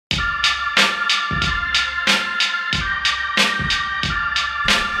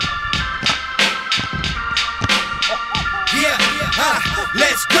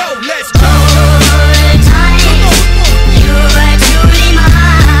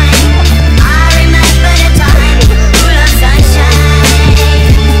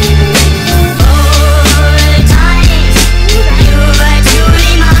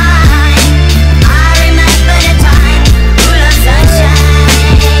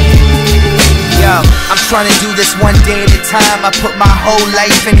trying to do this one day at a time. I put my whole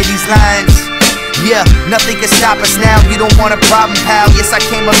life into these lines. Yeah, nothing can stop us now. You don't want a problem, pal. Yes, I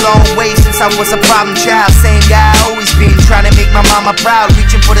came a long way since I was a problem child. Same guy I always been, trying to make my mama proud.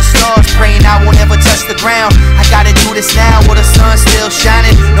 Reaching for the stars, praying I won't ever touch the ground. I gotta do this now while the sun's still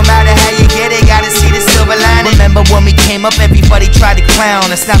shining. No matter how you get it, gotta see the silver lining. Remember when we came up, everybody tried to clown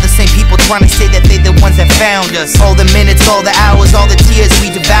us. Now the same people trying to say that they the ones that found us. All the minutes, all the hours, all the tears we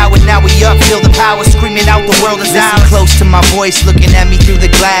devoured. Now we up, feel the power, screaming out the world is ours. Close to my voice, looking at me through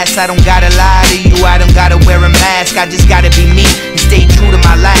the glass. I don't gotta lie to you, I don't gotta wear a mask. I just gotta be me and stay true to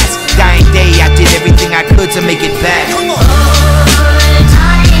my last dying day. I did everything I could to make it back. Come on.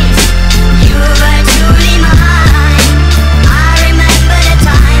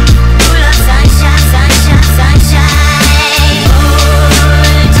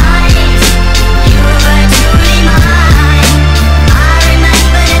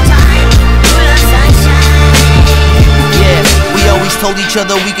 Told each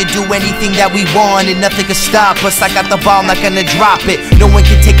other we could do anything that we want and nothing could stop us. I got the ball, not gonna drop it. No one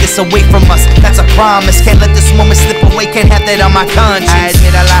can take this away from us, that's a promise. Can't let this moment slip away, can't have that on my conscience. I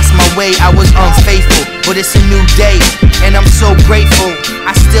admit I lost my way, I was unfaithful, but it's a new day, and I'm so grateful.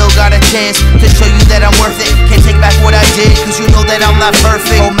 I still got a chance to show you that I'm worth it. Can't take back what I did, cause you know that I'm not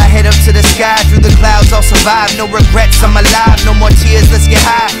perfect. Hold my head up to the sky, through the clouds I'll survive. No regrets, I'm alive, no more tears, let's get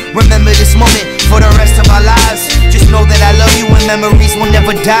high. Remember this moment for the rest of our lives. Just know that I love you and memories will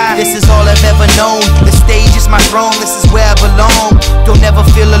never die. This is all I've ever known, the stage is my throne, this is where I belong. Don't ever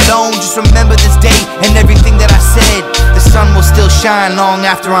feel alone, just remember this day and everything that I said. The sun will still shine long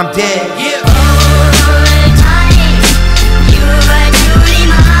after I'm dead. Yeah.